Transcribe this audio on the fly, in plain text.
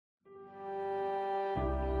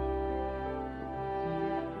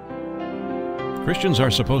Christians are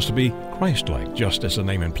supposed to be Christ-like, just as the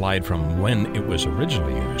name implied from when it was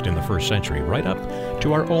originally used in the first century, right up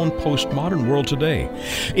to our own postmodern world today.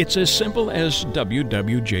 It's as simple as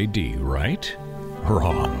WWJD, right?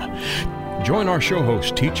 Wrong. Join our show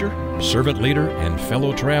host, teacher, servant leader, and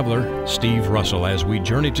fellow traveler, Steve Russell, as we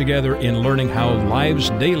journey together in learning how lives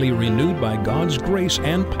daily renewed by God's grace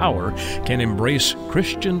and power can embrace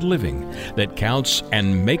Christian living that counts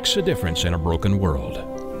and makes a difference in a broken world.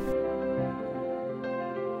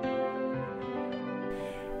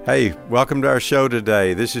 Hey, welcome to our show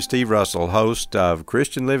today. This is Steve Russell, host of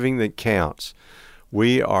Christian Living That Counts.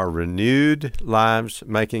 We are renewed lives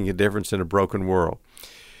making a difference in a broken world.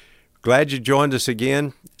 Glad you joined us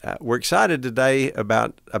again. We're excited today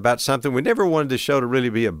about something. We never wanted the show to really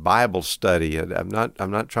be a Bible study. I'm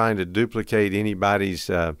not trying to duplicate anybody's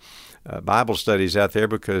Bible studies out there,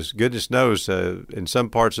 because goodness knows in some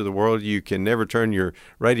parts of the world you can never turn your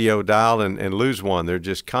radio dial and lose one. They're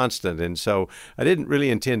just constant. And so I didn't really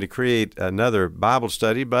intend to create another Bible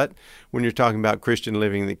study, but when you're talking about Christian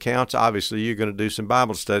living that counts, obviously you're going to do some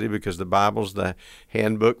Bible study because the Bible's the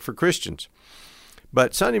handbook for Christians.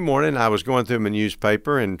 But Sunday morning, I was going through my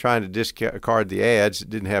newspaper and trying to discard the ads that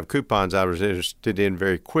didn't have coupons I was interested in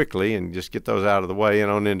very quickly and just get those out of the way and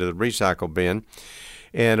on into the recycle bin.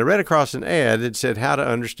 And I read across an ad that said how to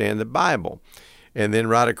understand the Bible. And then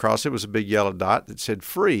right across it was a big yellow dot that said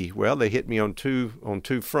free. Well, they hit me on two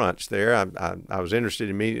fronts there. I was interested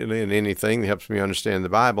immediately in anything that helps me understand the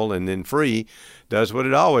Bible, and then free does what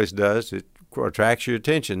it always does. It attracts your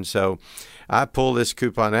attention. So I pulled this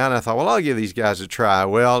coupon out, and I thought, well, I'll give these guys a try.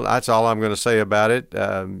 Well, that's all I'm going to say about it.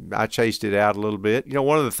 I chased it out a little bit. You know,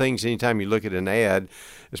 one of the things anytime you look at an ad,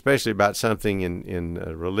 especially about something in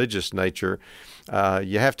religious nature,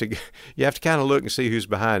 you have to kind of look and see who's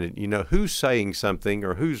behind it. You know, who's saying something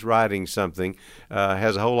or who's writing something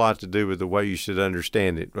has a whole lot to do with the way you should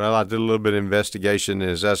understand it. Well, I did a little bit of investigation,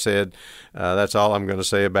 and as I said, that's all I'm going to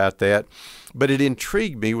say about that. But it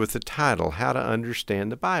intrigued me with the title, How to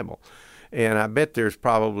Understand the Bible. And I bet there's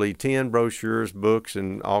probably 10 brochures, books,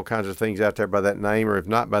 and all kinds of things out there by that name, or if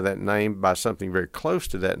not by that name, by something very close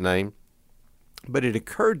to that name. But it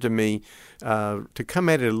occurred to me to come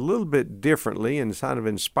at it a little bit differently, and kind of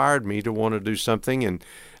inspired me to want to do something. And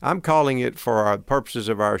I'm calling it, for our purposes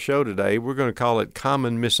of our show today, we're going to call it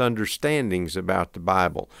Common Misunderstandings About the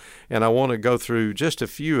Bible. And I want to go through just a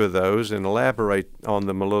few of those and elaborate on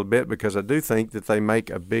them a little bit, because I do think that they make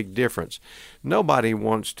a big difference. Nobody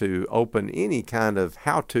wants to open any kind of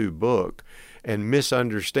how-to book and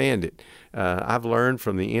misunderstand it. I've learned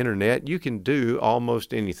from the internet you can do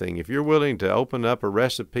almost anything. If you're willing to open up a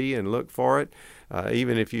recipe and look for it,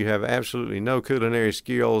 even if you have absolutely no culinary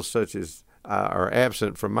skills such as are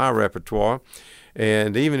absent from my repertoire,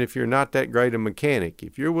 and even if you're not that great a mechanic,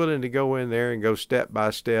 if you're willing to go in there and go step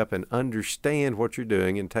by step and understand what you're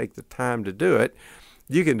doing and take the time to do it,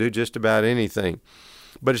 you can do just about anything.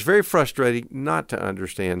 But it's very frustrating not to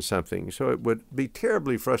understand something. So it would be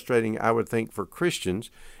terribly frustrating, I would think, for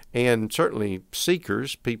Christians and certainly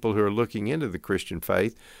seekers, people who are looking into the Christian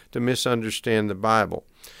faith, to misunderstand the Bible.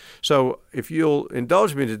 So if you'll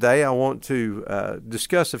indulge me today, I want to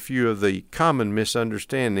discuss a few of the common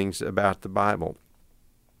misunderstandings about the Bible.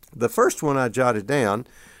 The first one I jotted down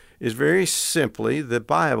is very simply, the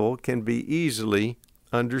Bible can be easily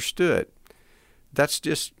understood. That's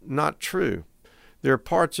just not true. There are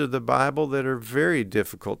parts of the Bible that are very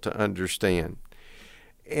difficult to understand.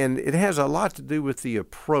 And it has a lot to do with the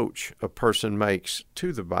approach a person makes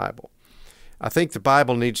to the Bible. I think the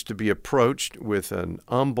Bible needs to be approached with an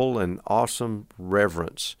humble and awesome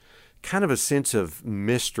reverence, kind of a sense of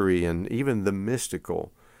mystery and even the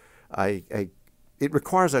mystical. It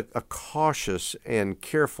requires a cautious and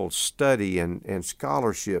careful study and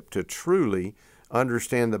scholarship to truly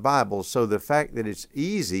understand the Bible. So the fact that it's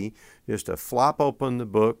easy just to flop open the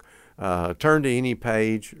book, turn to any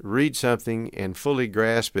page, read something, and fully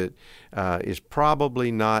grasp it is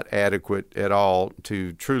probably not adequate at all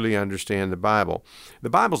to truly understand the Bible. The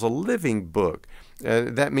Bible's a living book.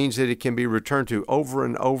 That means that it can be returned to over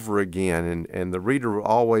and over again, and the reader will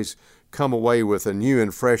always come away with a new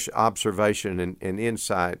and fresh observation and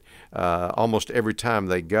insight almost every time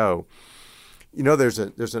they go. You know, there's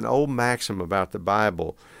an old maxim about the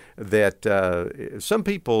Bible that some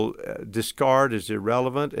people discard as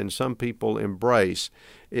irrelevant and some people embrace.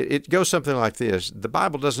 It goes something like this: the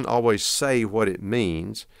Bible doesn't always say what it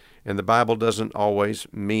means, and the Bible doesn't always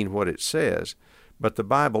mean what it says, but the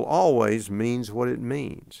Bible always means what it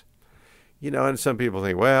means. You know, and some people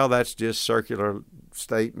think, well, that's just circular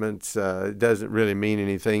statements. It doesn't really mean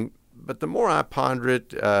anything. But the more I ponder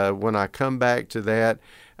it, when I come back to that,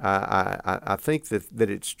 I think that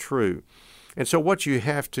it's true. And so what you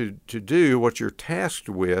have to do, what you're tasked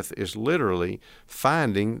with, is literally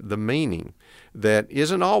finding the meaning that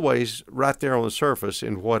isn't always right there on the surface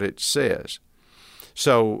in what it says.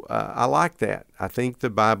 So I like that. I think the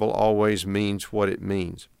Bible always means what it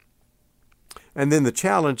means. And then the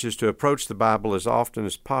challenge is to approach the Bible as often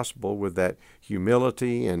as possible with that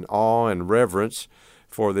humility and awe and reverence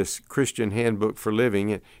for this Christian handbook for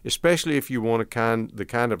living, especially if you want the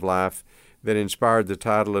kind of life that inspired the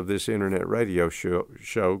title of this internet radio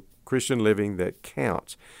show, Christian Living That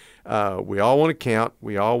Counts. We all want to count.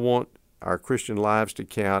 We all want our Christian lives to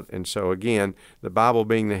count. And so again, the Bible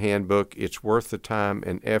being the handbook, it's worth the time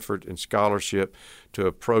and effort and scholarship to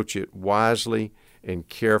approach it wisely and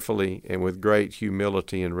carefully and with great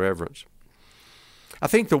humility and reverence. I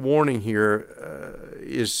think the warning here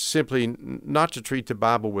is simply not to treat the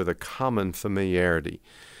Bible with a common familiarity,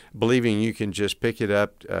 believing you can just pick it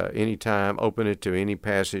up anytime, open it to any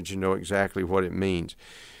passage, and know exactly what it means.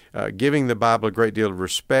 Giving the Bible a great deal of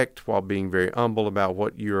respect while being very humble about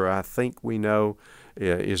what I think we know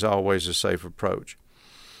is always a safe approach.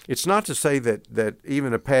 It's not to say that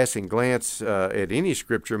even a passing glance at any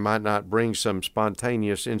Scripture might not bring some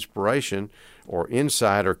spontaneous inspiration or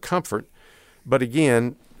insight or comfort, but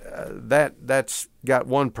again, that's got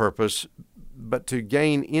one purpose, but to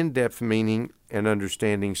gain in-depth meaning and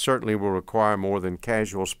understanding certainly will require more than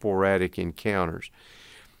casual, sporadic encounters.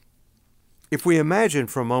 If we imagine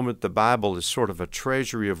for a moment the Bible is sort of a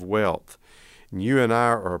treasury of wealth, and you and I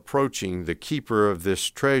are approaching the keeper of this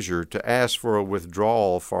treasure to ask for a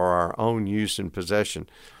withdrawal for our own use and possession,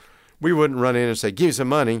 we wouldn't run in and say, "Give me some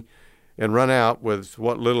money," and run out with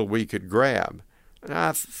what little we could grab. And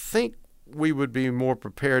I think we would be more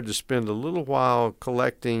prepared to spend a little while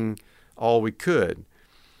collecting all we could.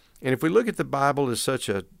 And if we look at the Bible as such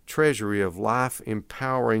a treasury of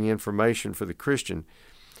life-empowering information for the Christian,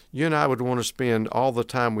 you and I would want to spend all the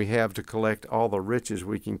time we have to collect all the riches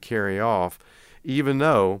we can carry off, even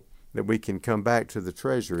though that we can come back to the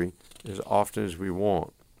treasury as often as we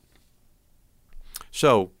want.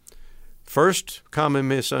 So, first common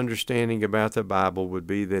misunderstanding about the Bible would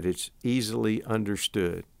be that it's easily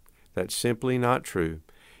understood. That's simply not true.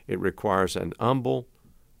 It requires an humble,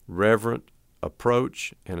 reverent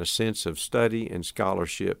approach and a sense of study and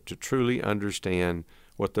scholarship to truly understand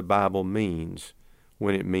what the Bible means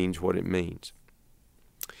when it means what it means.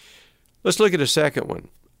 Let's look at a second one.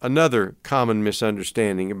 Another common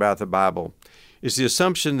misunderstanding about the Bible is the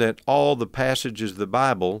assumption that all the passages of the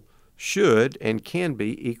Bible should and can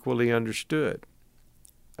be equally understood.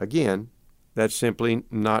 Again, that's simply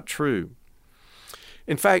not true.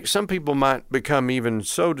 In fact, some people might become even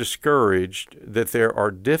so discouraged that there are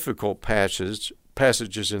difficult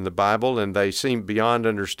passages in the Bible and they seem beyond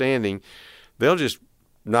understanding, they'll just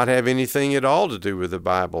not have anything at all to do with the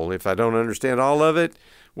Bible. If I don't understand all of it,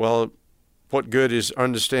 well, what good is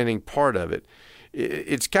understanding part of it?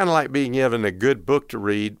 It's kind of like being given a good book to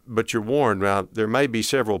read, but you're warned, well, there may be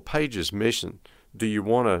several pages missing. Do you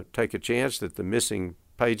want to take a chance that the missing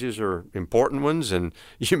pages are important ones and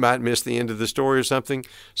you might miss the end of the story or something?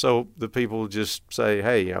 So the people just say,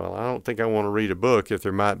 hey, well, I don't think I want to read a book if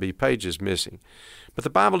there might be pages missing. But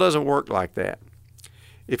the Bible doesn't work like that.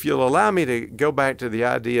 If you'll allow me to go back to the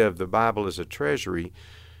idea of the Bible as a treasury,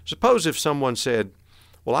 suppose if someone said,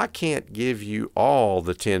 well, I can't give you all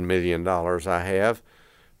the $10 million I have,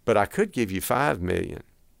 but I could give you $5 million.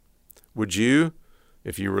 Would you,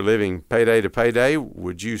 if you were living payday to payday,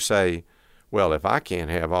 would you say, well, if I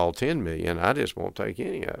can't have all $10 million, I just won't take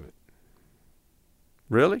any of it?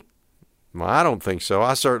 Really? Well, I don't think so.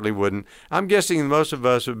 I certainly wouldn't. I'm guessing most of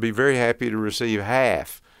us would be very happy to receive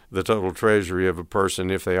half the total treasury of a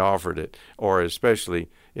person if they offered it, or especially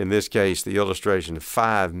in this case, the illustration of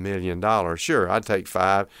 $5 million. Sure, I'd take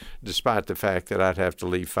 5, despite the fact that I'd have to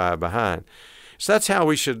leave 5 behind. So that's how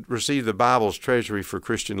we should receive the Bible's treasury for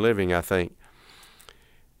Christian living, I think.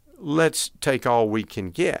 Let's take all we can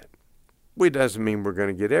get. It doesn't mean we're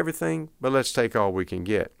going to get everything, but let's take all we can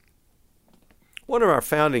get. One of our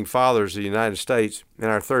founding fathers of the United States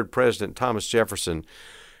and our third president, Thomas Jefferson,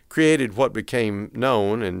 created what became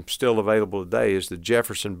known and still available today as the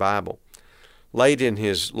Jefferson Bible. Late in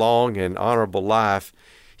his long and honorable life,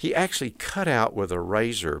 he actually cut out with a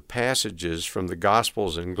razor passages from the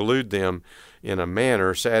Gospels and glued them in a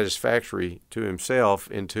manner satisfactory to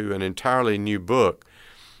himself into an entirely new book.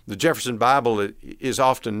 The Jefferson Bible is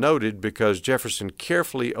often noted because Jefferson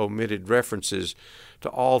carefully omitted references to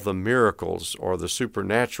all the miracles or the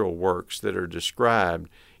supernatural works that are described,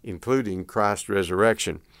 including Christ's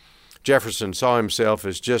resurrection. Jefferson saw himself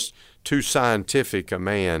as just too scientific a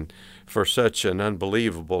man for such an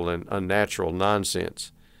unbelievable and unnatural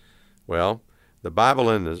nonsense? Well, the Bible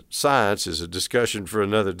and the science is a discussion for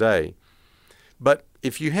another day. But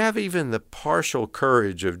if you have even the partial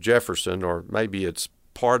courage of Jefferson, or maybe it's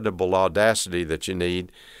pardonable audacity that you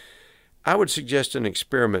need, I would suggest an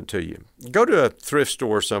experiment to you. Go to a thrift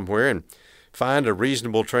store somewhere and find a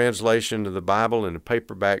reasonable translation of the Bible in a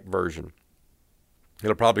paperback version.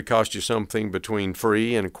 It'll probably cost you something between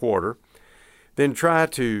 $3 and $1. Then try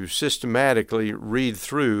to systematically read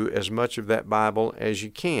through as much of that Bible as you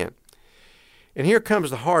can. And here comes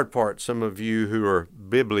the hard part, some of you who are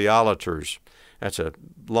bibliolaters. That's a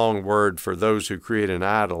long word for those who create an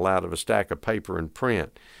idol out of a stack of paper and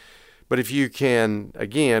print. But if you can,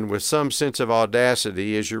 again, with some sense of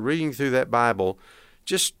audacity, as you're reading through that Bible,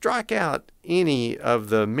 just strike out any of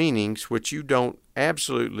the meanings which you don't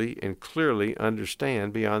absolutely and clearly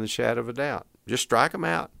understand beyond the shadow of a doubt. Just strike them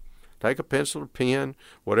out. Take a pencil or pen,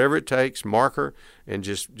 whatever it takes, marker, and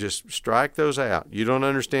just strike those out. You don't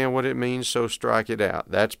understand what it means, so strike it out.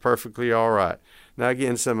 That's perfectly all right. Now,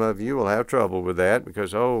 again, some of you will have trouble with that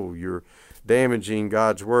because, you're damaging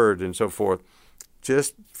God's Word and so forth.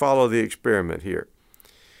 Just follow the experiment here.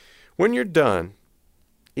 When you're done,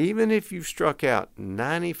 even if you've struck out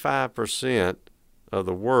 95% of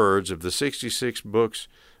the words of the 66 books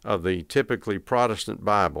of the typically Protestant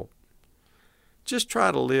Bible, just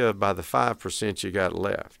try to live by the 5% you got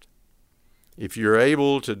left. If you're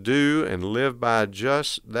able to do and live by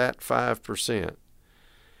just that 5%,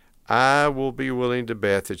 I will be willing to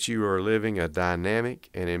bet that you are living a dynamic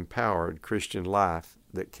and empowered Christian life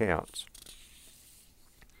that counts.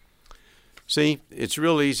 See, it's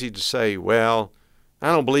real easy to say, well,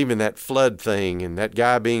 I don't believe in that flood thing and that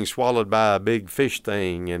guy being swallowed by a big fish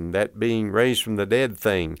thing and that being raised from the dead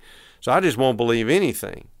thing, so I just won't believe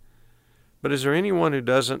anything. But is there anyone who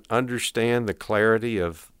doesn't understand the clarity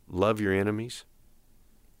of love your enemies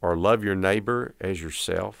or love your neighbor as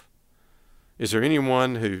yourself? Is there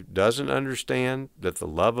anyone who doesn't understand that the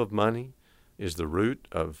love of money is the root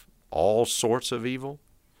of all sorts of evil?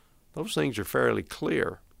 Those things are fairly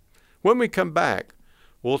clear. When we come back,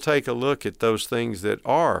 we'll take a look at those things that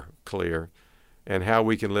are clear and how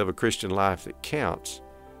we can live a Christian life that counts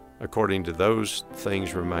according to those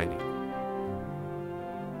things remaining.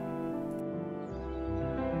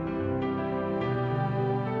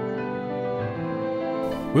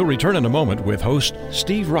 We'll return in a moment with host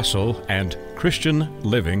Steve Russell and Christian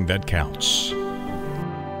Living That Counts.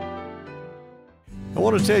 I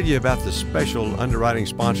want to tell you about the special underwriting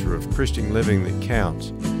sponsor of Christian Living That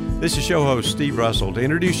Counts. This is show host Steve Russell to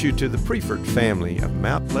introduce you to the Prefert family of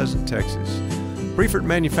Mount Pleasant, Texas. Prefert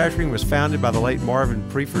Manufacturing was founded by the late Marvin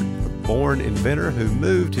Prefert, a born inventor who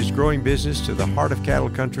moved his growing business to the heart of cattle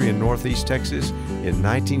country in northeast Texas in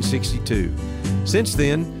 1962. Since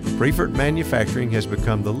then, Prefert Manufacturing has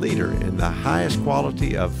become the leader in the highest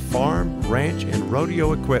quality of farm, ranch, and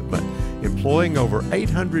rodeo equipment, employing over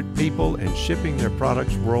 800 people and shipping their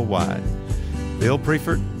products worldwide. Bill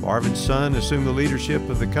Prefert, Marvin's son, assumed the leadership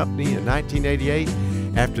of the company in 1988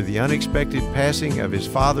 after the unexpected passing of his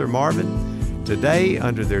father, Marvin. Today,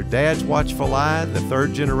 under their dad's watchful eye, the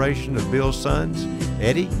third generation of Bill's sons,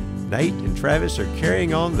 Eddie, Nate, and Travis, are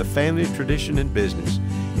carrying on the family tradition and business,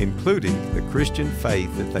 including the Christian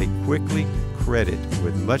faith that they quickly credit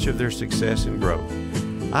with much of their success and growth.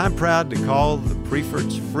 I'm proud to call the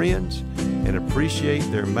Preferts friends and appreciate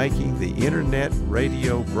their making the internet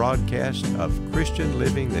radio broadcast of Christian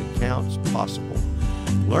Living That Counts possible.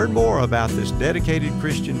 Learn more about this dedicated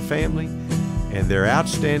Christian family and their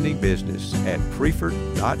outstanding business at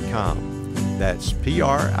Prefert.com. That's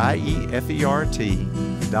Priefert.com.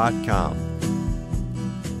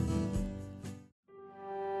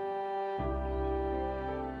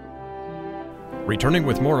 Returning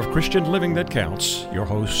with more of Christian Living That Counts, your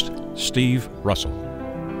host, Steve Russell.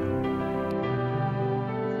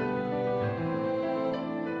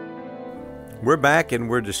 We're back and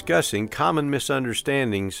we're discussing common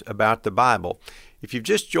misunderstandings about the Bible. If you've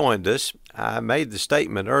just joined us, I made the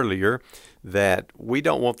statement earlier that we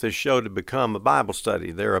don't want this show to become a Bible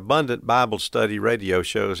study. There are abundant Bible study radio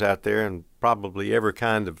shows out there and probably every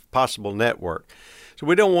kind of possible network. So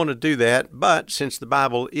we don't want to do that, but since the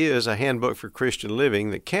Bible is a handbook for Christian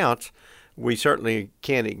living that counts, we certainly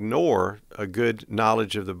can't ignore a good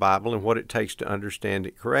knowledge of the Bible and what it takes to understand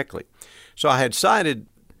it correctly. So I had cited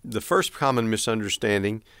the first common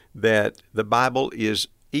misunderstanding that the Bible is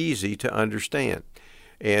easy to understand.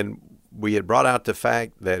 And we had brought out the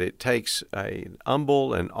fact that it takes an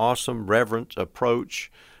humble and awesome, reverent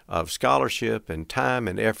approach of scholarship and time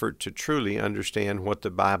and effort to truly understand what the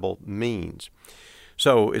Bible means.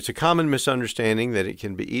 So it's a common misunderstanding that it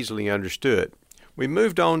can be easily understood. We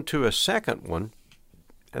moved on to a second one,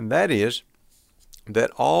 and that is that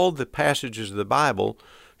all the passages of the Bible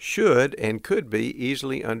should and could be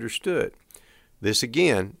easily understood. This,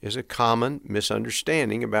 again, is a common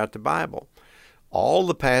misunderstanding about the Bible. All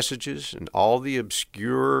the passages and all the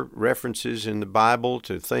obscure references in the Bible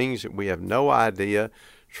to things that we have no idea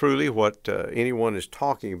truly what anyone is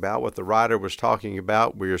talking about, what the writer was talking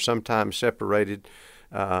about. We are sometimes separated.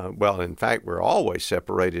 In fact, we're always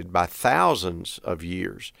separated by thousands of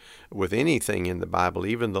years with anything in the Bible.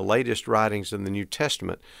 Even the latest writings in the New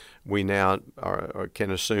Testament, we now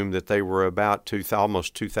can assume that they were about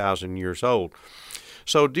almost 2,000 years old.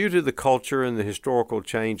 So due to the culture and the historical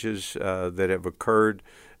changes that have occurred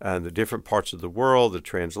in the different parts of the world, the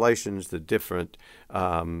translations, the different,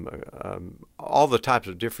 all the types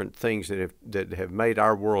of different things that have made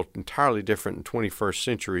our world entirely different in the 21st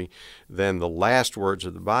century than the last words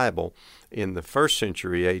of the Bible in the first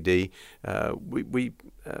century A.D.,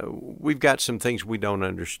 we've got some things we don't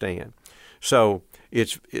understand. So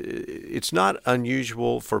it's not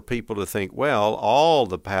unusual for people to think, well, all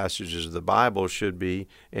the passages of the Bible should be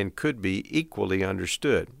and could be equally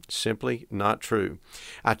understood. Simply not true.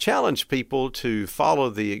 I challenge people to follow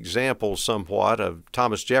the example somewhat of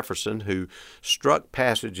Thomas Jefferson, who struck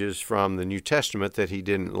passages from the New Testament that he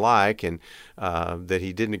didn't like and that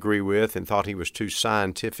he didn't agree with and thought he was too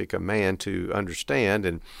scientific a man to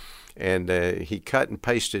understand, and he cut and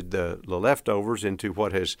pasted the leftovers into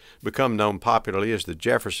what has become known popularly as the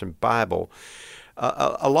Jefferson Bible.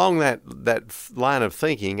 Along that line of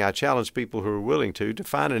thinking, I challenge people who are willing to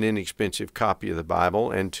find an inexpensive copy of the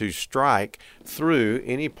Bible and to strike through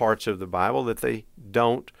any parts of the Bible that they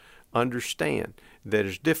don't understand, that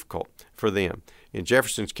is difficult for them. In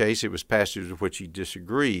Jefferson's case, it was passages with which he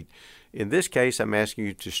disagreed. In this case, I'm asking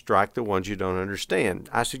you to strike the ones you don't understand.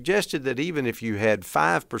 I suggested that even if you had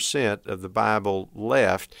 5% of the Bible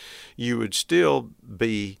left, you would still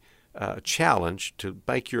be challenged to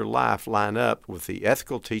make your life line up with the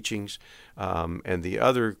ethical teachings and the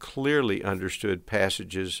other clearly understood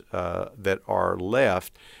passages that are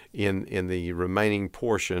left in the remaining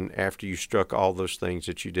portion after you struck all those things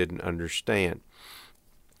that you didn't understand.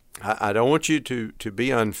 I don't want you to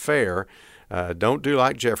be unfair. Don't do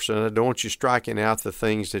like Jefferson. I don't want you striking out the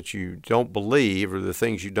things that you don't believe or the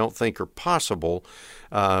things you don't think are possible.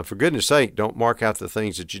 For goodness sake, don't mark out the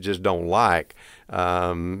things that you just don't like.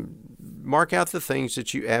 Mark out the things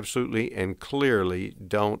that you absolutely and clearly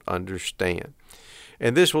don't understand.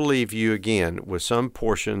 And this will leave you, again, with some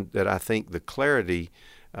portion that I think the clarity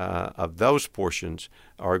of those portions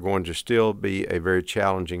are going to still be a very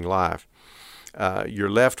challenging life. You're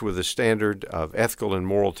left with a standard of ethical and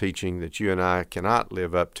moral teaching that you and I cannot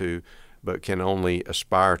live up to, but can only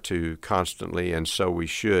aspire to constantly, and so we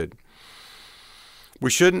should. We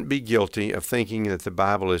shouldn't be guilty of thinking that the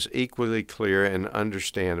Bible is equally clear and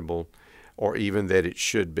understandable, or even that it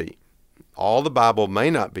should be. All the Bible may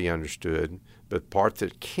not be understood, but parts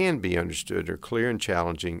that can be understood are clear and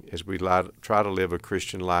challenging as we try to live a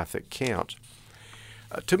Christian life that counts.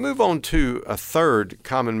 To move on to a third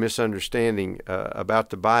common misunderstanding about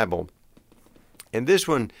the Bible, and this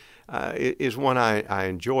one is one I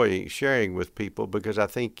enjoy sharing with people because I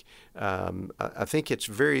think it's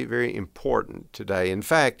very, very important today. In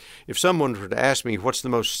fact, if someone were to ask me what's the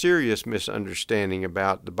most serious misunderstanding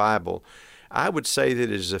about the Bible, I would say that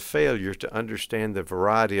it is a failure to understand the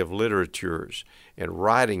variety of literatures and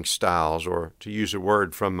writing styles, or to use a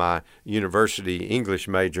word from my university English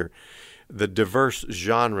major, the diverse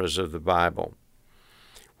genres of the Bible.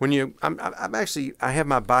 I have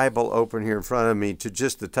my Bible open here in front of me to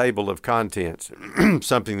just the table of contents,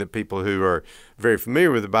 something that people who are very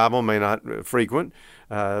familiar with the Bible may not frequent,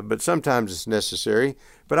 but sometimes it's necessary.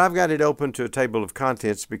 But I've got it open to a table of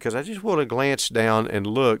contents because I just want to glance down and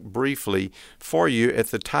look briefly for you at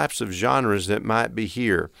the types of genres that might be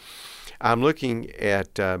here. I'm looking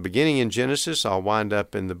at beginning in Genesis. I'll wind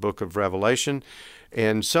up in the book of Revelation.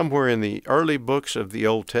 And somewhere in the early books of the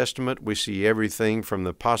Old Testament, we see everything from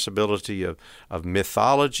the possibility of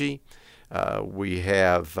mythology. We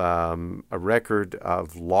have a record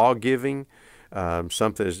of law-giving,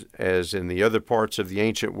 something as in the other parts of the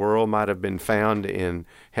ancient world might have been found in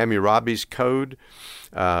Hammurabi's code.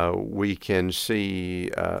 We can see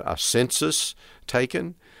a census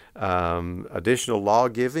taken, additional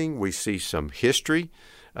law-giving. We see some history.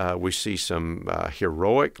 We see some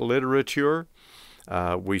heroic literature.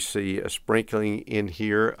 We see a sprinkling in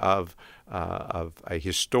here of a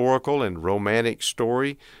historical and romantic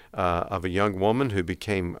story of a young woman who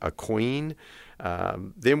became a queen.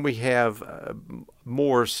 Then we have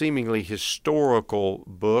more seemingly historical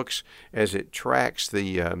books as it tracks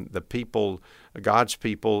the people, God's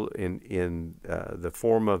people in the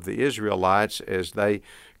form of the Israelites as they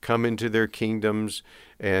come into their kingdoms.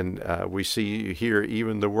 And we see here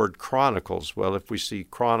even the word chronicles. Well, if we see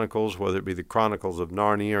chronicles, whether it be the Chronicles of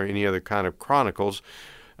Narnia or any other kind of chronicles,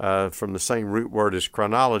 from the same root word as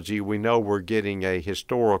chronology, we know we're getting a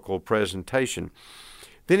historical presentation.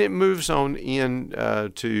 Then it moves on in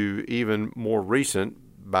to even more recent,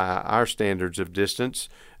 by our standards of distance,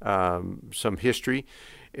 some history.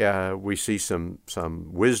 We see some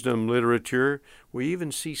wisdom literature. We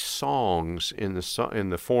even see songs in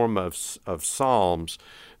the form of psalms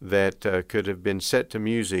that could have been set to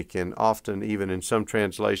music, and often even in some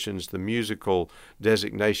translations the musical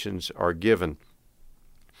designations are given.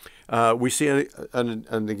 We see an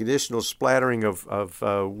additional splattering of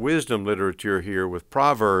wisdom literature here with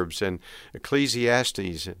Proverbs and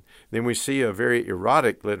Ecclesiastes. And then we see a very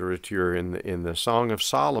erotic literature in the Song of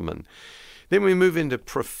Solomon. Then we move into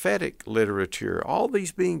prophetic literature, all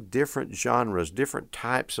these being different genres, different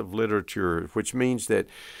types of literature, which means that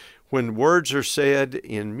when words are said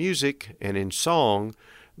in music and in song,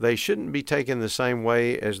 they shouldn't be taken the same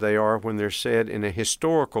way as they are when they're said in a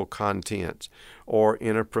historical content or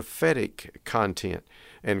in a prophetic content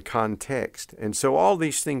and context. And so all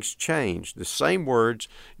these things change. The same words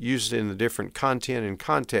used in the different content and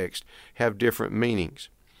context have different meanings.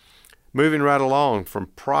 Moving right along from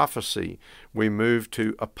prophecy, we move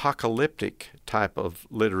to apocalyptic type of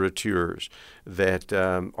literatures that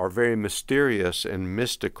are very mysterious and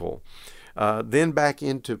mystical. Then back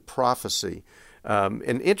into prophecy.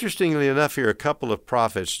 And interestingly enough here, a couple of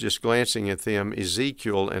prophets, just glancing at them,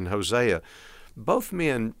 Ezekiel and Hosea, both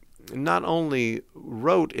men not only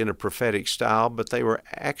wrote in a prophetic style, but they were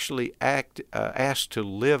actually asked to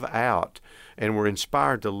live out and were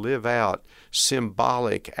inspired to live out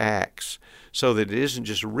symbolic acts, so that it isn't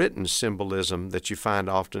just written symbolism that you find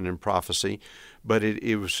often in prophecy, but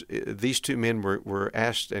these two men were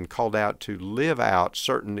asked and called out to live out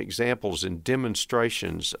certain examples and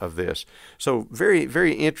demonstrations of this. So very,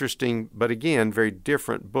 very interesting, but again, very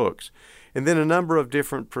different books. And then a number of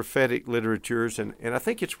different prophetic literatures, and I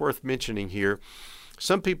think it's worth mentioning here.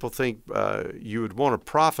 Some people think you would want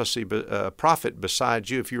a prophet beside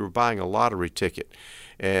you if you were buying a lottery ticket,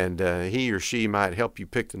 and he or she might help you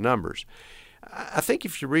pick the numbers. I think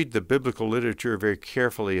if you read the biblical literature very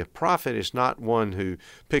carefully, a prophet is not one who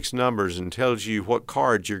picks numbers and tells you what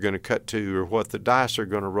cards you're going to cut to or what the dice are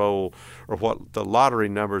going to roll or what the lottery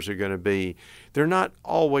numbers are going to be. They're not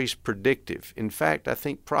always predictive. In fact, I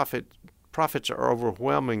think prophets are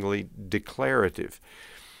overwhelmingly declarative.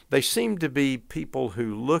 They seem to be people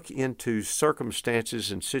who look into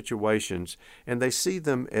circumstances and situations, and they see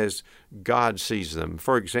them as God sees them.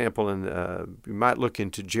 For example, you might look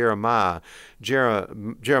into Jeremiah.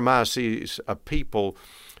 Jeremiah sees a people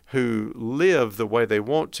who live the way they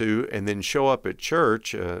want to and then show up at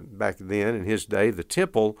church, back then in his day, the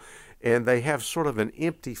temple, and they have sort of an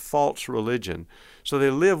empty, false religion. So they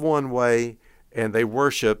live one way and they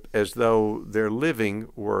worship as though their living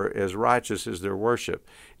were as righteous as their worship.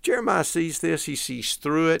 Jeremiah sees this, he sees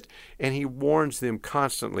through it, and he warns them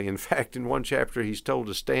constantly. In fact, in one chapter, he's told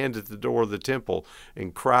to stand at the door of the temple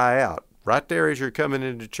and cry out, right there as you're coming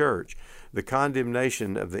into church, the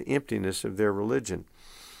condemnation of the emptiness of their religion.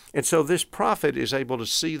 And so this prophet is able to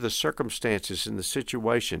see the circumstances and the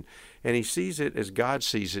situation, and he sees it as God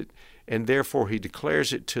sees it, and therefore he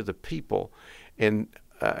declares it to the people and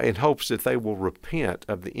in hopes that they will repent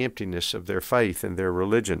of the emptiness of their faith and their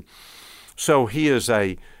religion. So he is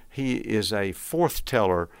a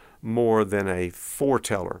forth-teller more than a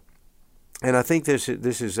foreteller. And I think this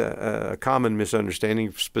is a common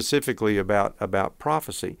misunderstanding specifically about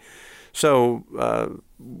prophecy. So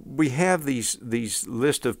we have these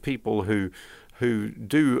list of people who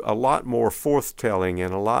do a lot more forth-telling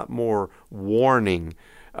and a lot more warning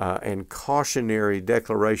and cautionary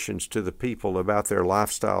declarations to the people about their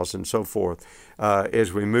lifestyles and so forth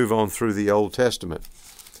as we move on through the Old Testament.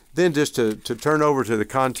 Then just to turn over to the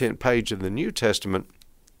content page of the New Testament,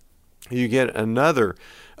 you get another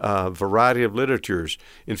variety of literatures.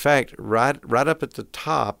 In fact, right up at the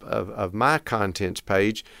top of my contents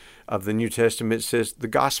page of the New Testament, it says the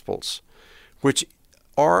Gospels, which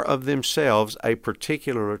are of themselves a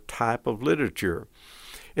particular type of literature.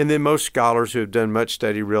 And then most scholars who have done much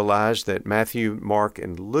study realize that Matthew, Mark,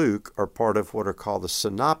 and Luke are part of what are called the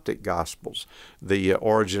synoptic gospels. The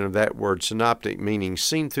origin of that word synoptic meaning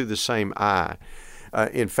seen through the same eye.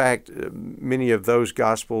 In fact, many of those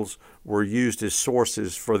gospels were used as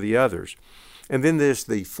sources for the others. And then there's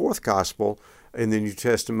the fourth gospel, in the New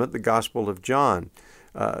Testament, the Gospel of John.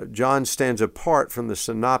 John stands apart from the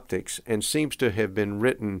synoptics and seems to have been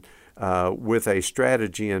written with a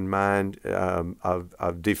strategy in mind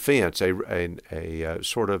of defense, a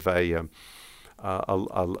sort of a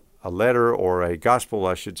letter or a gospel,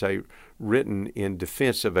 I should say, written in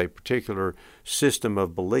defense of a particular system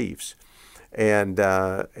of beliefs and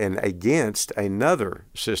against another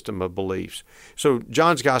system of beliefs. So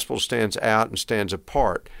John's gospel stands out and stands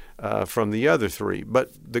apart from the other three,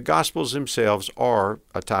 but the gospels themselves are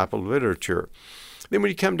a type of literature. Then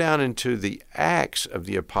when you come down into the Acts of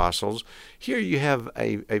the Apostles, here you have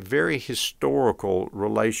a very historical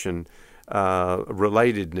relatedness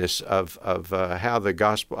of how the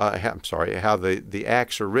gospel. How the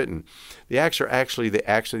Acts are written. The Acts are actually the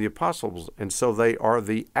Acts of the Apostles, and so they are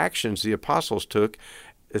the actions the apostles took,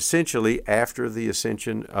 essentially after the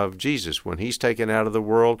ascension of Jesus. When he's taken out of the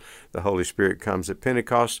world, the Holy Spirit comes at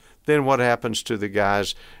Pentecost. Then what happens to the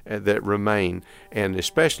guys that remain, and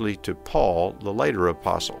especially to Paul, the later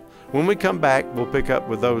apostle? When we come back, we'll pick up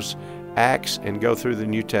with those Acts and go through the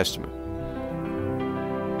New Testament.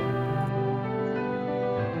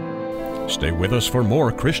 Stay with us for more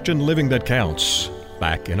Christian Living That Counts.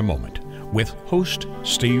 Back in a moment with host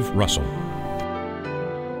Steve Russell.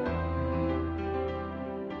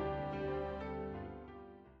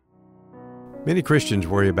 Many Christians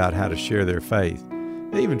worry about how to share their faith.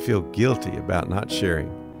 They even feel guilty about not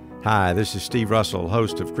sharing. Hi, this is Steve Russell,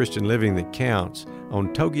 host of Christian Living That Counts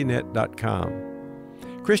on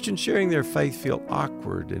TogiNet.com. Christians sharing their faith feel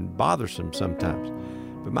awkward and bothersome sometimes.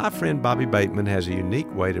 But my friend Bobby Bateman has a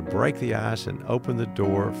unique way to break the ice and open the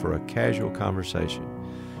door for a casual conversation.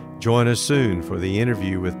 Join us soon for the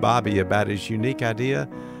interview with Bobby about his unique idea,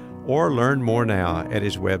 or learn more now at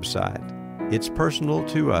his website,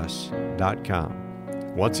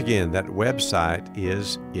 itspersonaltous.com. Once again, that website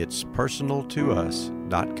is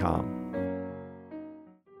itspersonaltous.com.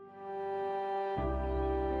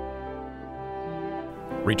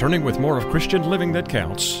 Returning with more of Christian Living That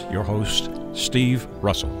Counts, your host, Steve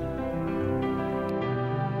Russell.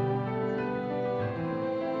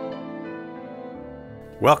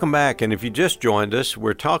 Welcome back, and if you just joined us,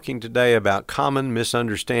 we're talking today about common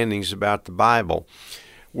misunderstandings about the Bible.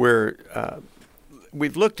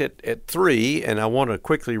 We've looked at three, and I want to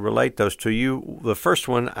quickly relate those to you. The first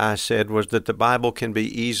one I said was that the Bible can be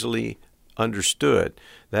easily understood.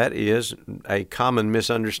 That is a common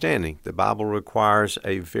misunderstanding. The Bible requires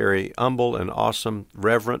a very humble and awesome,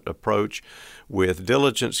 reverent approach with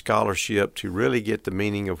diligent scholarship to really get the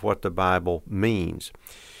meaning of what the Bible means.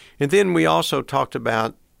 And then we also talked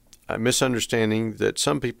about a misunderstanding that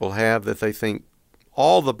some people have, that they think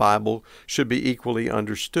all the Bible should be equally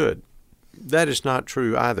understood. That is not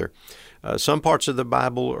true either. Some parts of the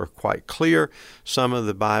Bible are quite clear. Some of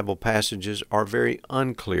the Bible passages are very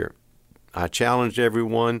unclear. I challenged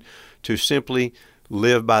everyone to simply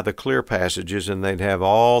live by the clear passages, and they'd have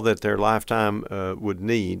all that their lifetime would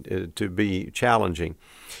need to be challenging.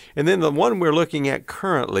 And then the one we're looking at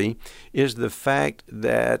currently is the fact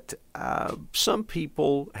that some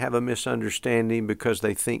people have a misunderstanding because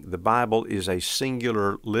they think the Bible is a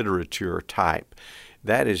singular literature type.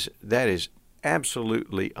 That is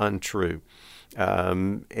absolutely untrue.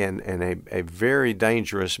 And a very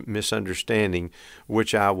dangerous misunderstanding,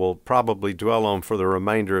 which I will probably dwell on for the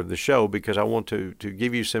remainder of the show, because I want to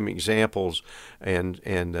give you some examples and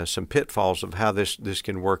some pitfalls of how this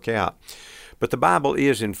can work out. But the Bible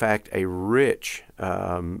is, in fact, a rich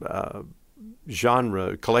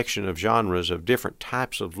collection of genres of different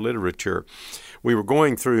types of literature. We were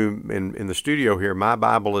going through, in the studio here, my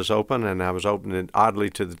Bible is open, and I was opening it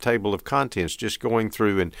oddly to the table of contents, just going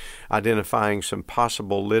through and identifying some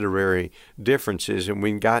possible literary differences. And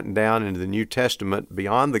we've gotten down into the New Testament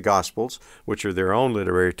beyond the Gospels, which are their own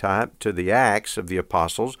literary type, to the Acts of the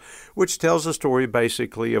Apostles, which tells the story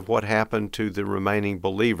basically of what happened to the remaining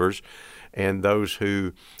believers and those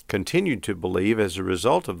who continued to believe as a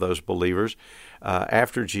result of those believers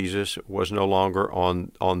after Jesus was no longer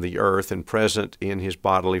on the earth and present in his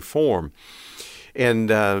bodily form.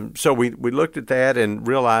 And so we looked at that and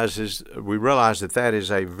realized that that is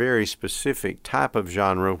a very specific type of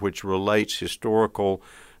genre which relates historical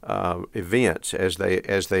events as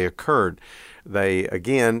they occurred. They,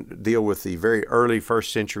 again, deal with the very early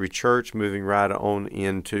first century church, moving right on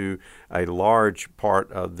into a large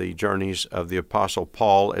part of the journeys of the Apostle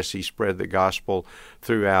Paul as he spread the gospel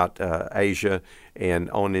throughout Asia and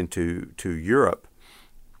on into Europe.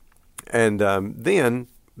 And then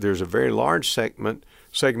there's a very large segment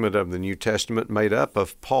of the New Testament made up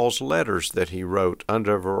of Paul's letters that he wrote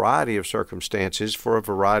under a variety of circumstances for a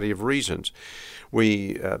variety of reasons.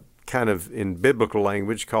 We kind of in biblical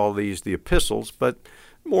language call these the epistles, but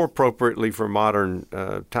more appropriately for modern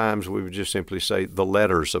times, we would just simply say the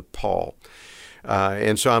letters of Paul.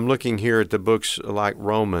 And so I'm looking here at the books like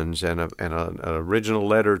Romans and an original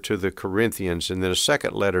letter to the Corinthians, and then a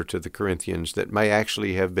second letter to the Corinthians that may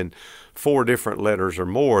actually have been 4 different letters or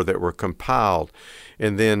more that were compiled.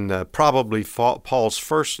 And then probably Paul's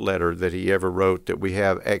first letter that he ever wrote that we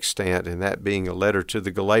have extant, and that being a letter to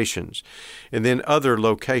the Galatians. And then other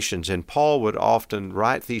locations. And Paul would often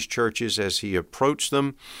write these churches as he approached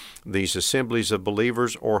them, these assemblies of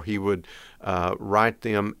believers, or he would write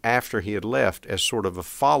them after he had left as sort of a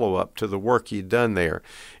follow-up to the work he had done there.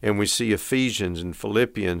 And we see Ephesians and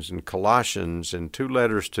Philippians and Colossians and 2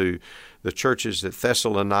 letters to the churches at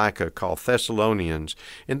Thessalonica called Thessalonians,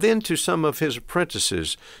 and then to some of his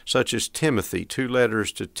apprentices, such as Timothy, 2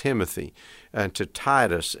 letters to Timothy and to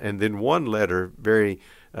Titus, and then 1 letter, very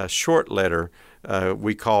short letter,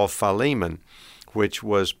 we call Philemon, which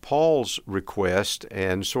was Paul's request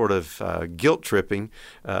and sort of guilt-tripping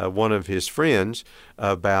one of his friends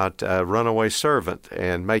about a runaway servant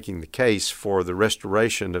and making the case for the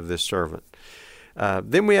restoration of this servant.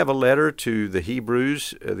 Then we have a letter to the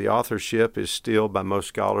Hebrews. The authorship is still, by most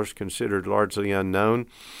scholars, considered largely unknown.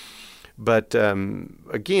 But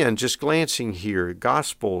again, just glancing here,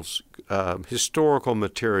 Gospels, historical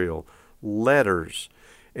material, letters,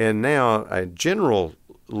 and now a general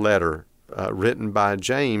letter written by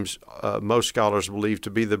James, most scholars believe to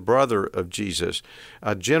be the brother of Jesus,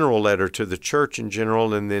 a general letter to the church in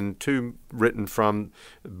general, and then 2 written from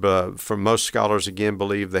most scholars, again,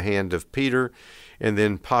 believe the hand of Peter, and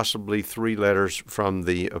then possibly 3 letters from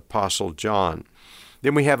the Apostle John.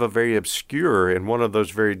 Then we have a very obscure and one of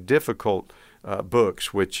those very difficult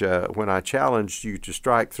books, which when I challenged you to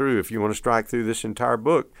strike through, if you want to strike through this entire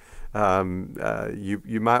book,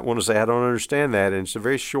 you might want to say, I don't understand that. And it's a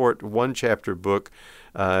very short 1-chapter book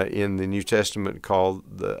in the New Testament called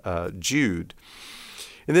the Jude.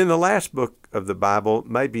 And then the last book of the Bible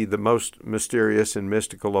may be the most mysterious and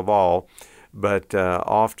mystical of all, but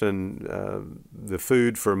often the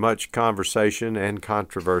food for much conversation and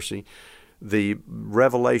controversy, the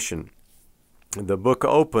Revelation. The book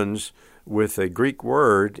opens with a Greek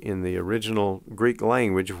word in the original Greek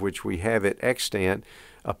language, of which we have it extant,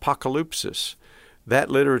 apocalypsis. That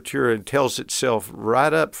literature tells itself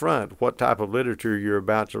right up front what type of literature you're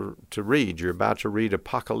about to read. You're about to read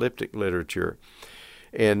apocalyptic literature.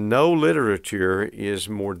 And no literature is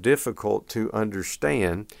more difficult to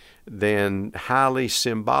understand than highly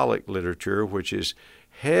symbolic literature, which is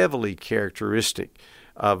heavily characteristic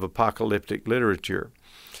of apocalyptic literature.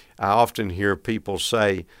 I often hear people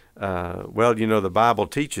say, well, the Bible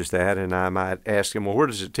teaches that, and I might ask them, well, where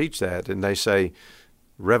does it teach that? And they say,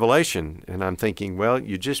 Revelation. And I'm thinking, well,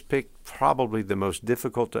 you just picked probably the most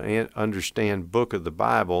difficult to understand book of the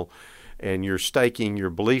Bible, and you're staking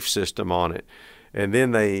your belief system on it. And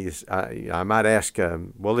then I might ask,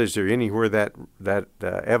 well, is there anywhere that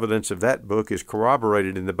evidence of that book is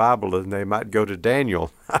corroborated in the Bible? And they might go to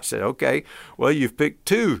Daniel. I said, okay, well, you've picked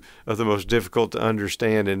 2 of the most difficult to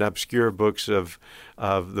understand and obscure books of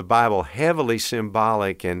the Bible, heavily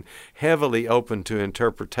symbolic and heavily open to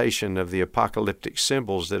interpretation of the apocalyptic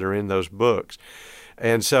symbols that are in those books.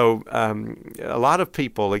 And so a lot of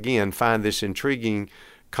people, again, find this intriguing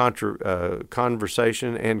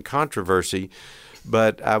conversation and controversy,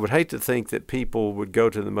 but I would hate to think that people would go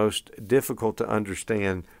to the most difficult to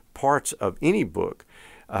understand parts of any book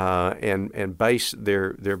and base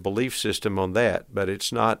their belief system on that. But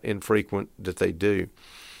it's not infrequent that they do.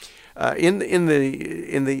 In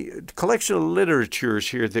the collection of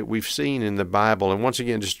literatures here that we've seen in the Bible, and once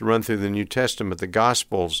again, just to run through the New Testament, the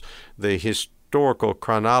Gospels, the historical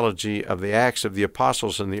chronology of the Acts of the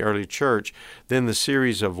Apostles in the early church, then the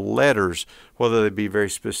series of letters, whether they be very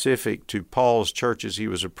specific to Paul's churches he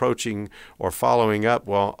was approaching or following up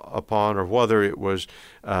upon, or whether it was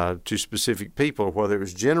to specific people, or whether it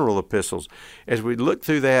was general epistles. As we look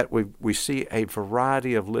through that, we see a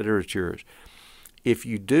variety of literatures. If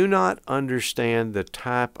you do not understand the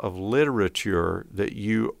type of literature that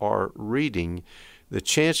you are reading, the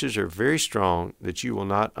chances are very strong that you will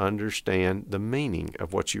not understand the meaning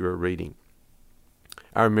of what you are reading.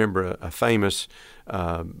 I remember a famous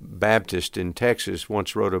Baptist in Texas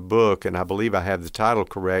once wrote a book, and I believe I have the title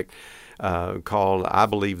correct, called I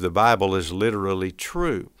Believe the Bible is Literally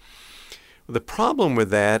True. The problem with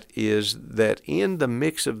that is that in the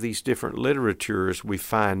mix of these different literatures, we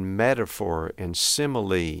find metaphor and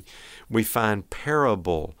simile, we find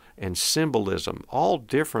parable and symbolism, all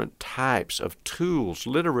different types of tools,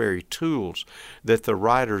 literary tools that the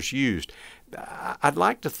writers used. I'd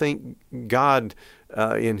like to think God,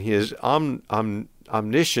 in His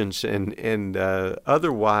omniscience and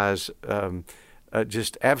otherwise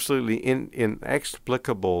just absolutely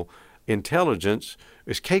inexplicable intelligence,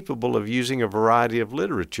 is capable of using a variety of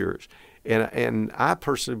literatures. And I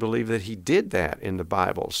personally believe that He did that in the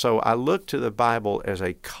Bible. So I look to the Bible as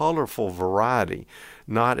a colorful variety,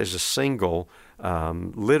 not as a single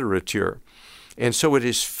literature. And so it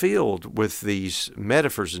is filled with these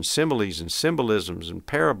metaphors and similes and symbolisms and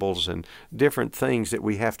parables and different things that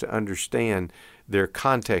we have to understand their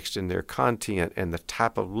context and their content and the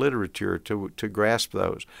type of literature to grasp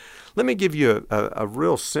those. Let me give you a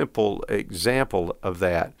real simple example of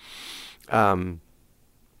that.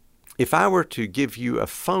 If I were to give you a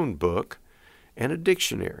phone book and a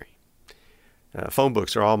dictionary, phone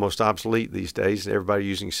books are almost obsolete these days, and everybody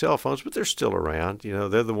using cell phones, but they're still around. You know,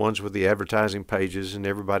 they're the ones with the advertising pages and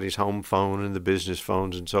everybody's home phone and the business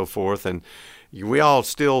phones and so forth. And we all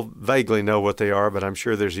still vaguely know what they are, but I'm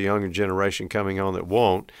sure there's a younger generation coming on that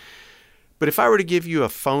won't. But if I were to give you a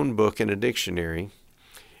phone book and a dictionary,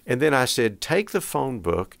 and then I said, take the phone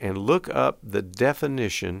book and look up the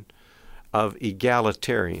definition of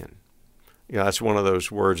egalitarian. You know, that's one of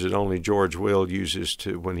those words that only George Will uses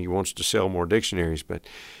when he wants to sell more dictionaries. But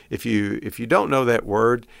if you don't know that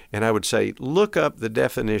word, and I would say, look up the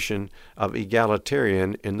definition of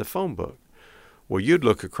egalitarian in the phone book. Well, you'd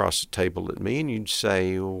look across the table at me and you'd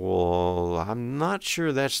say, well, I'm not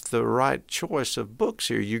sure that's the right choice of books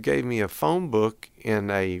here. You gave me a phone book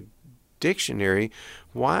and a dictionary.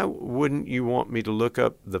 Why wouldn't you want me to look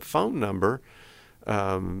up the phone number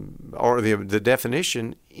or the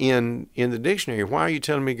definition in the dictionary? Why are you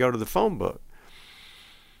telling me to go to the phone book?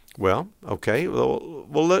 Well, okay,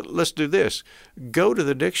 let's do this. Go to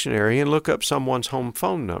the dictionary and look up someone's home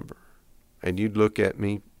phone number. And you'd look at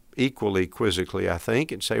me equally quizzically, I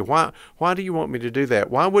think, and say, why do you want me to do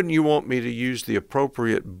that? Why wouldn't you want me to use the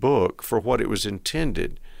appropriate book for what it was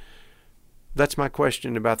intended? That's my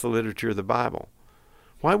question about the literature of the Bible.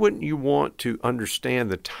 Why wouldn't you want to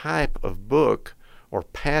understand the type of book or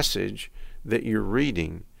passage that you're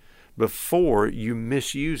reading before you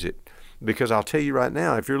misuse it? Because I'll tell you right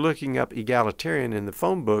now, if you're looking up egalitarian in the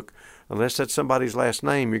phone book, unless that's somebody's last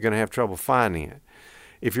name, you're going to have trouble finding it.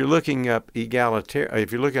 If you're looking up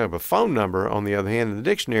if you're looking up a phone number, on the other hand, in the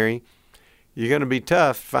dictionary, you're going to be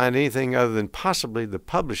tough to find anything other than possibly the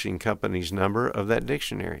publishing company's number of that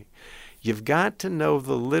dictionary. You've got to know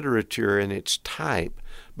the literature and its type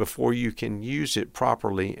before you can use it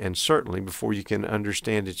properly, and certainly before you can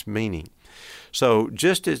understand its meaning. So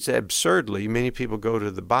just as absurdly, many people go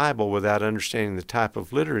to the Bible without understanding the type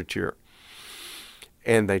of literature,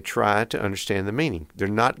 and they try to understand the meaning. They're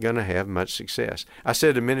not going to have much success. I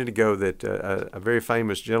said a minute ago that a very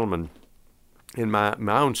famous gentleman in my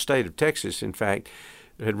own state of Texas, in fact,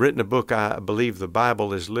 had written a book, I believe the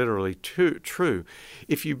Bible is literally true.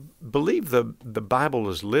 If you believe the Bible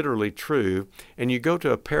is literally true, and you go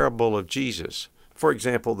to a parable of Jesus, for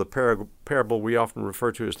example, the parable we often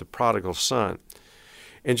refer to as the prodigal son,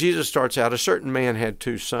 and Jesus starts out, a certain man had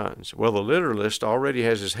two sons. Well, the literalist already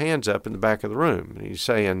has his hands up in the back of the room, and he's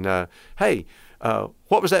saying, hey,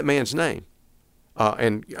 what was that man's name?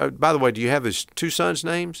 And by the way, do you have his two sons'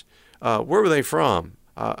 names? Where were they from?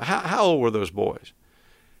 How old were those boys?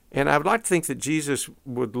 And I would like to think that Jesus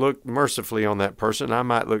would look mercifully on that person. I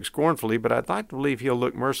might look scornfully, but I'd like to believe he'll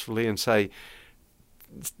look mercifully and say,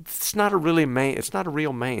 it's not a really man. It's not a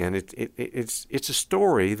real man. It's a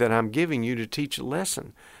story that I'm giving you to teach a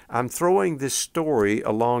lesson. I'm throwing this story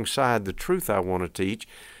alongside the truth I want to teach,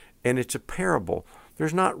 and it's a parable.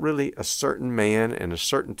 There's not really a certain man and a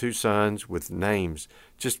certain two sons with names.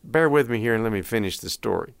 Just bear with me here and let me finish the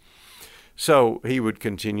story. So he would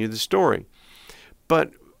continue the story.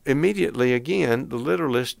 But immediately, again, the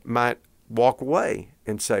literalist might walk away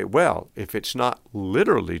and say, well, if it's not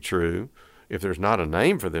literally true, if there's not a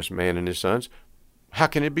name for this man and his sons, how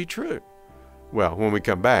can it be true? Well, when we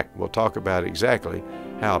come back, we'll talk about exactly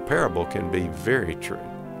how a parable can be very true.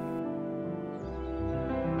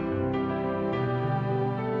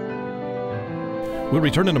 We'll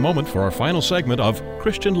return in a moment for our final segment of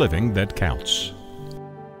Christian Living That Counts.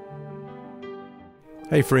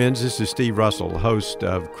 Hey friends, this is Steve Russell, host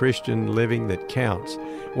of Christian Living That Counts.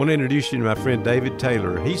 I want to introduce you to my friend David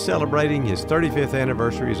Taylor. He's celebrating his 35th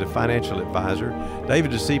anniversary as a financial advisor.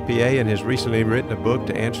 David is a CPA and has recently written a book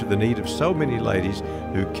to answer the need of so many ladies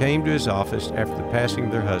who came to his office after the passing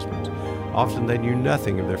of their husbands. Often they knew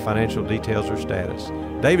nothing of their financial details or status.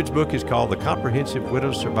 David's book is called The Comprehensive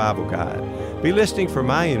Widow's Survival Guide. Be listening for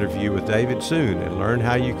my interview with David soon and learn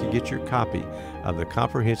how you can get your copy of The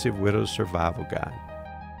Comprehensive Widow's Survival Guide.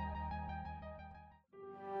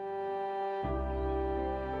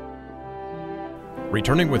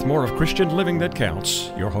 Returning with more of Christian Living That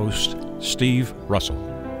Counts, your host, Steve Russell.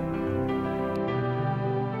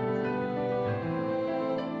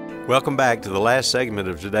 Welcome back to the last segment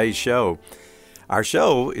of today's show. Our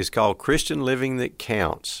show is called Christian Living That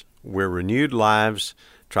Counts. We're renewed lives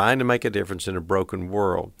trying to make a difference in a broken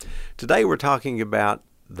world. Today we're talking about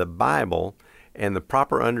the Bible and the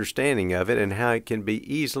proper understanding of it and how it can be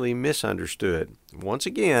easily misunderstood. Once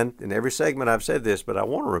again, in every segment I've said this, but I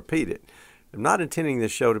want to repeat it. I'm not intending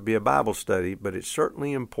this show to be a Bible study, but it's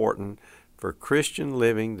certainly important for Christian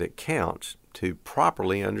living that counts to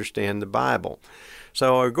properly understand the Bible.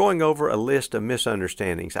 So we're going over a list of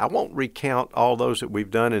misunderstandings. I won't recount all those that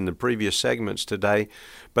we've done in the previous segments today,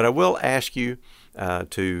 but I will ask you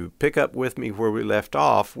to pick up with me where we left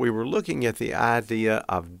off. We were looking at the idea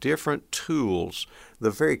of different tools,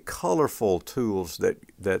 the very colorful tools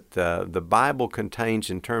that the Bible contains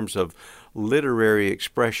in terms of literary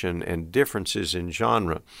expression and differences in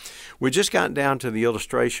genre. We just got down to the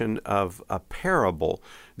illustration of a parable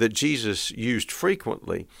that Jesus used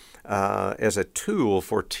frequently as a tool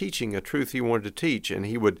for teaching a truth he wanted to teach. And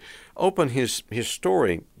he would open his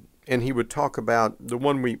story and he would talk about the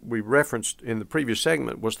one we referenced in the previous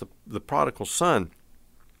segment was the prodigal son,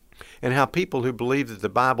 and how people who believe that the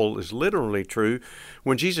Bible is literally true,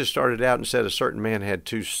 when Jesus started out and said a certain man had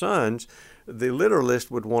two sons, the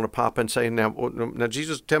literalist would want to pop and say, now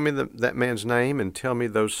Jesus, tell me that man's name and tell me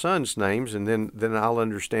those sons' names, and then I'll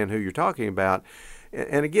understand who you're talking about.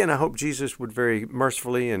 And again, I hope Jesus would very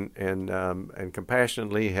mercifully and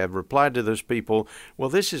compassionately have replied to those people, well,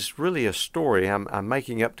 this is really a story I'm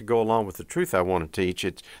making up to go along with the truth I want to teach.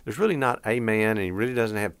 There's really not a man, and he really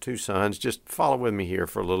doesn't have two sons. Just follow with me here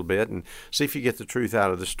for a little bit and see if you get the truth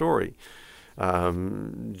out of the story.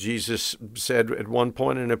 Jesus said at one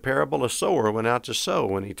point in a parable, a sower went out to sow.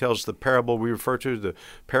 When he tells the parable we refer to, the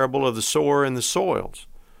parable of the sower and the soils.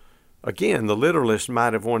 Again, the literalist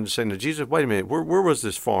might have wanted to say, now, Jesus, wait a minute, where was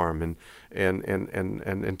this farm?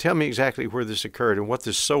 And tell me exactly where this occurred and what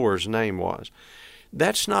this sower's name was.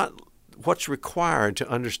 That's not what's required to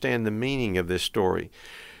understand the meaning of this story.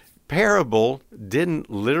 Parable didn't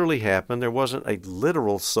literally happen. There wasn't a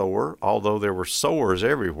literal sower, although there were sowers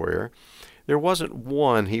everywhere. There wasn't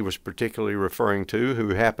one he was particularly referring to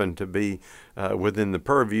who happened to be within the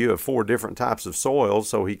purview of 4 different types of soil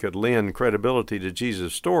so he could lend credibility to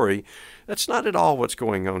Jesus' story. That's not at all what's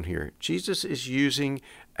going on here. Jesus is using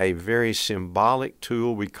a very symbolic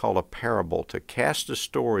tool we call a parable to cast a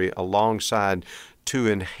story alongside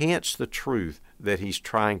to enhance the truth that he's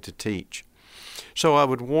trying to teach. So I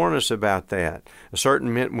would warn us about that. A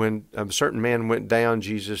certain man went down,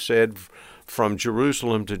 Jesus said, from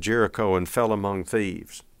Jerusalem to Jericho and fell among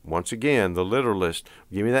thieves. Once again, the literalist,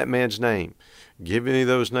 give me that man's name. Give me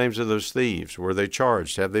those names of those thieves. Were they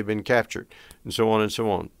charged? Have they been captured? And so on and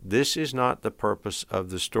so on. This is not the purpose of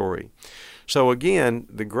the story. So again,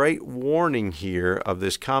 the great warning here of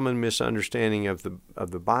this common misunderstanding of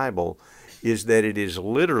the Bible is that it is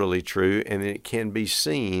literally true and it can be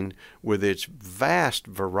seen with its vast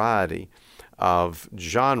variety of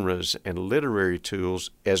genres and literary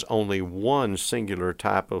tools as only one singular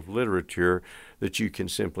type of literature that you can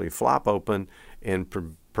simply flop open and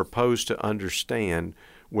propose to understand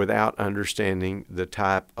without understanding the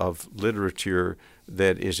type of literature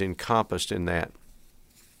that is encompassed in that.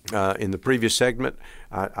 In the previous segment,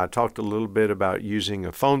 I talked a little bit about using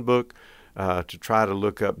a phone book to try to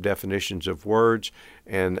look up definitions of words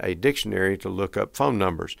and a dictionary to look up phone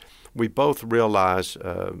numbers. We both realize,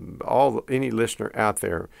 any listener out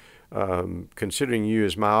there, considering you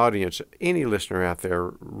as my audience, any listener out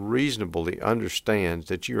there reasonably understands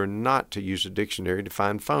that you are not to use a dictionary to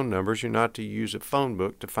find phone numbers. You're not to use a phone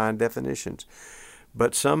book to find definitions.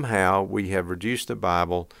 But somehow we have reduced the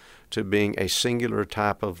Bible to being a singular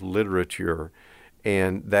type of literature,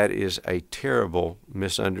 and that is a terrible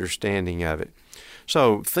misunderstanding of it.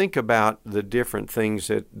 So think about the different things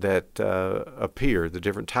that appear, the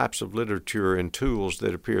different types of literature and tools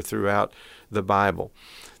that appear throughout the Bible.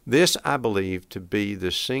 This, I believe, to be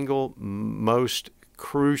the single most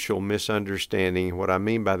crucial misunderstanding. What I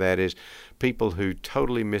mean by that is people who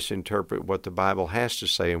totally misinterpret what the Bible has to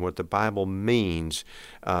say and what the Bible means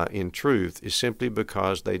in truth is simply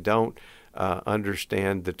because they don't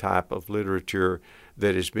understand the type of literature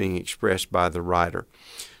that is being expressed by the writer.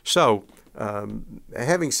 So,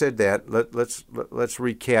 having said that, let's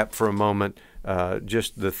recap for a moment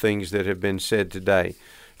just the things that have been said today.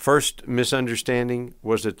 First misunderstanding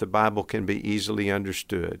was that the Bible can be easily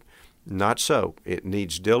understood. Not so. It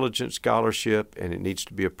needs diligent scholarship, and it needs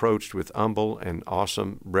to be approached with humble and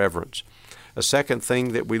awesome reverence. A second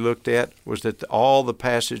thing that we looked at was that all the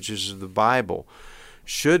passages of the Bible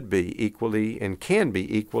should be equally and can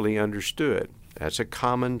be equally understood. That's a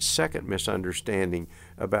common second misunderstanding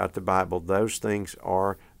about the Bible. Those things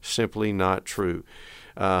are simply not true.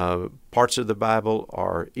 Parts of the Bible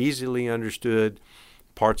are easily understood.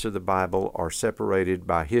 Parts of the Bible are separated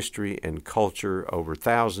by history and culture over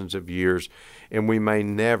thousands of years, and we may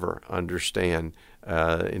never understand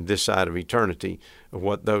in this side of eternity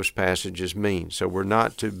what those passages mean. So we're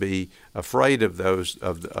not to be afraid of those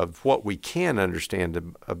of what we can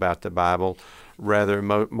understand about the Bible. Rather,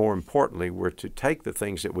 more importantly, we're to take the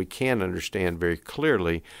things that we can understand very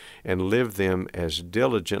clearly and live them as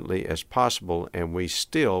diligently as possible, and we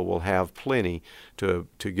still will have plenty to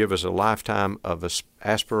give us a lifetime of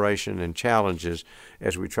aspiration and challenges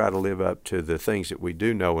as we try to live up to the things that we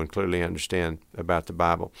do know and clearly understand about the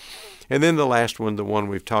Bible. And then the last one, the one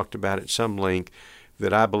we've talked about at some length,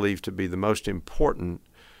 that I believe to be the most important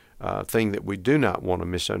thing that we do not want to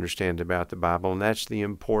misunderstand about the Bible, and that's the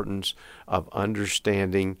importance of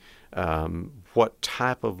understanding what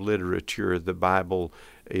type of literature the Bible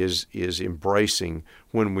is embracing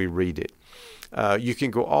when we read it. You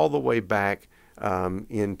can go all the way back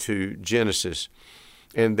into Genesis,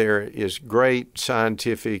 and there is great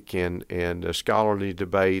scientific and scholarly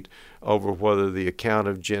debate over whether the account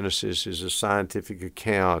of Genesis is a scientific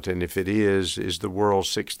account, and if it is the world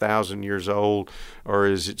 6,000 years old, or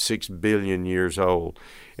is it 6 billion years old?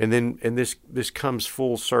 And this comes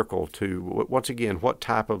full circle to, once again, what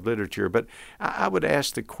type of literature. But I would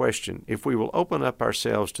ask the question, if we will open up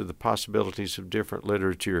ourselves to the possibilities of different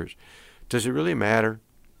literatures, does it really matter?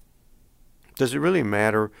 Does it really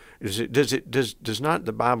matter? Does not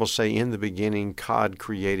the Bible say, in the beginning God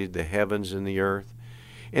created the heavens and the earth?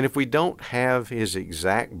 And if we don't have his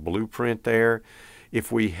exact blueprint there,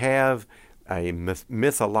 if we have a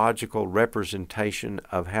mythological representation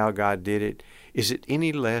of how God did it, is it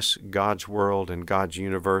any less God's world and God's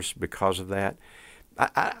universe because of that?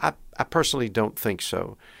 I personally don't think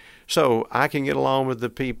so. So I can get along with the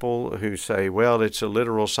people who say, well, it's a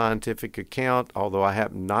literal scientific account, although I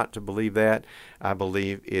happen not to believe that. I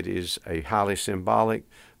believe it is a highly symbolic,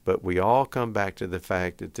 but we all come back to the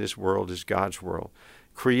fact that this world is God's world,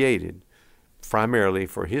 created primarily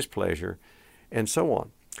for his pleasure, and so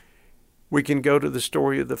on. We can go to the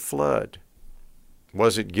story of the flood.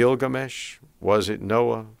 Was it Gilgamesh? Was it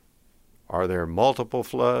Noah? Are there multiple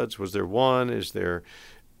floods? Was there one? Is there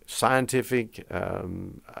scientific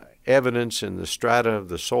evidence in the strata of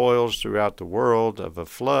the soils throughout the world of a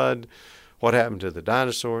flood? What happened to the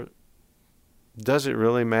dinosaurs? Does it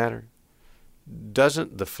really matter?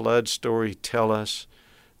 Doesn't the flood story tell us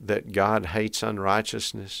that God hates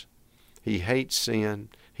unrighteousness? He hates sin.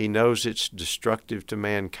 He knows it's destructive to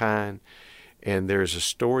mankind. And there's a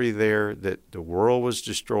story there that the world was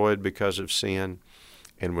destroyed because of sin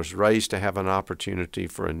and was raised to have an opportunity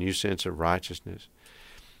for a new sense of righteousness.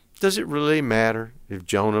 Does it really matter if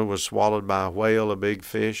Jonah was swallowed by a whale, a big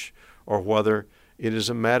fish, or whether it is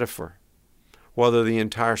a metaphor? Whether the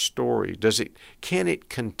entire story, can it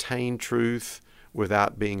contain truth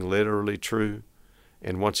without being literally true?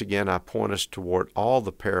 And once again, I point us toward all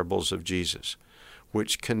the parables of Jesus,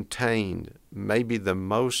 which contained maybe the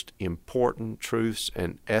most important truths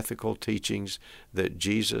and ethical teachings that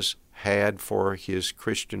Jesus had for his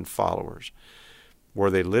Christian followers.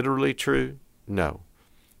 Were they literally true? No.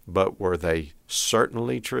 But were they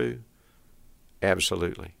certainly true?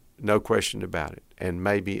 Absolutely. No question about it. And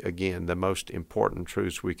maybe, again, the most important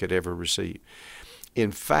truths we could ever receive.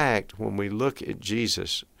 In fact, when we look at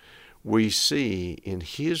Jesus, we see in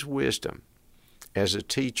his wisdom as a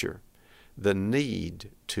teacher the need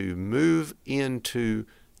to move into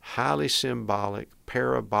highly symbolic,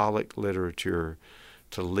 parabolic literature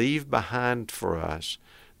to leave behind for us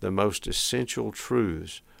the most essential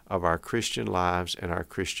truths of our Christian lives and our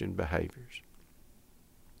Christian behaviors.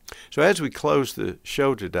 So as we close the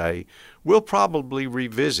show today, we'll probably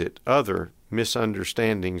revisit other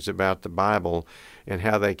misunderstandings about the Bible and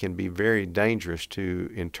how they can be very dangerous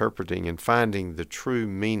to interpreting and finding the true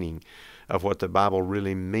meaning of what the Bible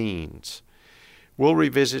really means. We'll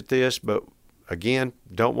revisit this, but again,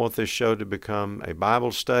 don't want this show to become a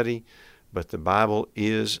Bible study, but the Bible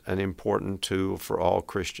is an important tool for all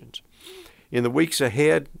Christians. In the weeks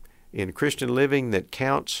ahead, in Christian Living That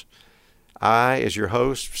Counts, I, as your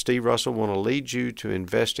host, Steve Russell, want to lead you to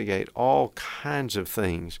investigate all kinds of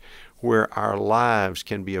things where our lives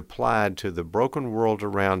can be applied to the broken world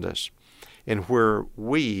around us, and where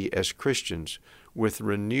we, as Christians, with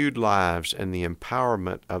renewed lives and the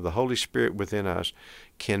empowerment of the Holy Spirit within us,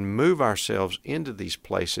 can move ourselves into these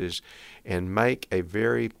places and make a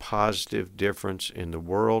very positive difference in the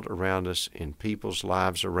world around us, in people's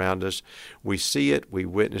lives around us. We see it, we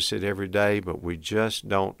witness it every day, but we just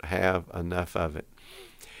don't have enough of it.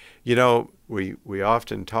 You know, we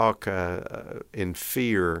often talk in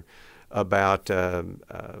fear about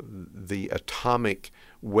the atomic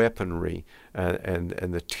weaponry and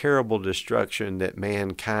the terrible destruction that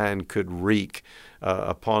mankind could wreak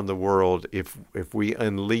upon the world if we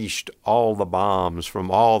unleashed all the bombs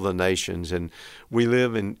from all the nations, and we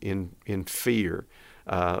live in fear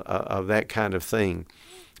of that kind of thing.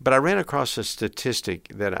 But I ran across a statistic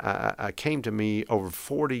that I came to me over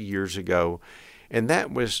 40 years ago, and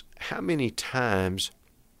that was how many times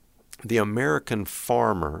the American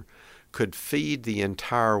farmer could feed the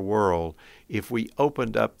entire world if we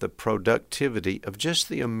opened up the productivity of just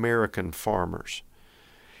the American farmers.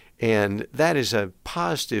 And that is a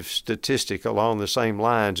positive statistic along the same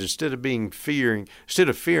lines. Instead of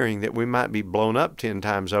fearing that we might be blown up 10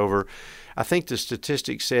 times over, I think the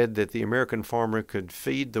statistic said that the American farmer could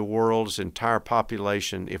feed the world's entire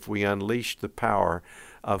population if we unleashed the power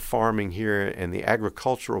of farming here and the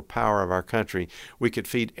agricultural power of our country. We could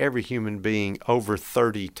feed every human being over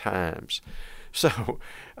 30 times. So,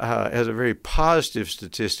 as a very positive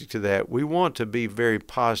statistic to that, we want to be very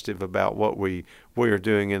positive about what we are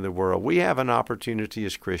doing in the world. We have an opportunity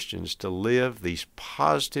as Christians to live these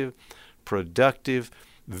positive, productive,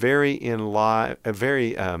 very empowered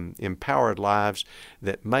lives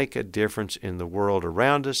that make a difference in the world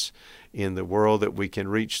around us, in the world that we can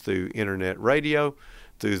reach through internet radio,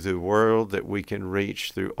 through the world that we can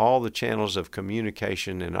reach through all the channels of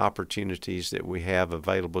communication and opportunities that we have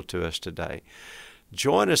available to us today.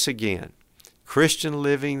 Join us again, Christian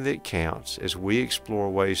Living That Counts, as we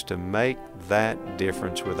explore ways to make that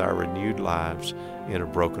difference with our renewed lives in a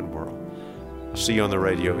broken world. I'll see you on the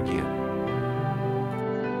radio again.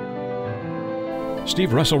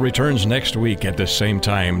 Steve Russell returns next week at the same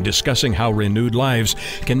time, discussing how renewed lives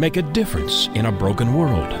can make a difference in a broken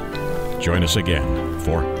world. Join us again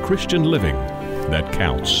for Christian Living That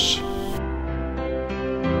Counts.